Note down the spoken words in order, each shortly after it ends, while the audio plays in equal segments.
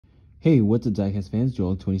Hey, what's up, Diecast fans?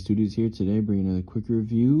 Joel 20 Studios here today, bringing another quick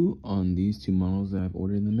review on these two models that I've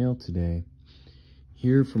ordered in the mail today.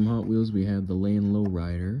 Here from Hot Wheels, we have the Layin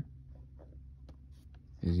Lowrider.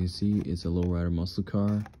 As you see, it's a lowrider muscle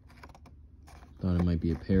car. Thought it might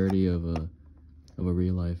be a parody of a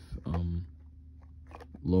real life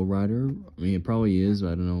lowrider. I mean, it probably is, but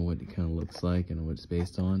I don't know what it kind of looks like and what it's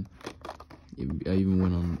based on. I even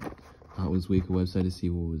went on Hot Wheels Week website to see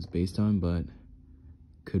what it was based on, but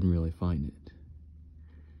couldn't really find it.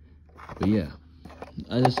 But yeah,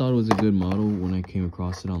 I just thought it was a good model when I came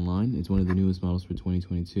across it online. It's one of the newest models for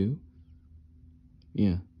 2022.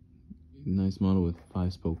 Yeah, nice model with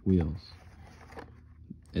 5-spoke wheels.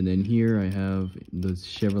 And then here I have the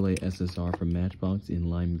Chevrolet SSR from Matchbox in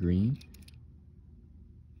lime green.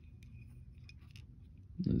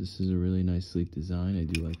 Now, this is a really nice sleek design. I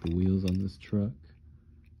do like the wheels on this truck.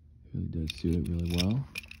 It really does suit it really well.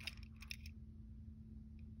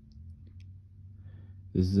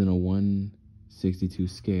 This is in a 1/62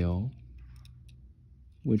 scale,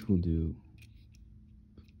 which will do.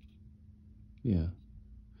 Yeah.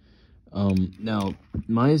 Now,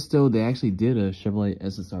 Milestone, they actually did a Chevrolet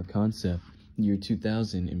SSR concept, year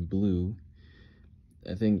 2000, in blue.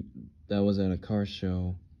 I think that was at a car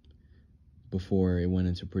show before it went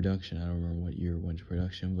into production. I don't remember what year it went into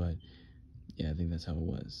production, but yeah, I think that's how it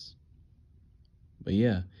was. But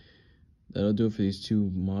yeah, that'll do it for these two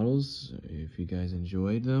models. If you guys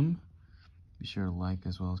enjoyed them, be sure to like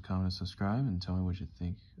as well as comment and subscribe and tell me what you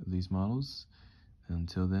think of these models. And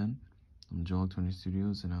until then, I'm Joel 20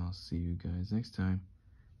 Studios, and I'll see you guys next time.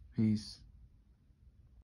 Peace.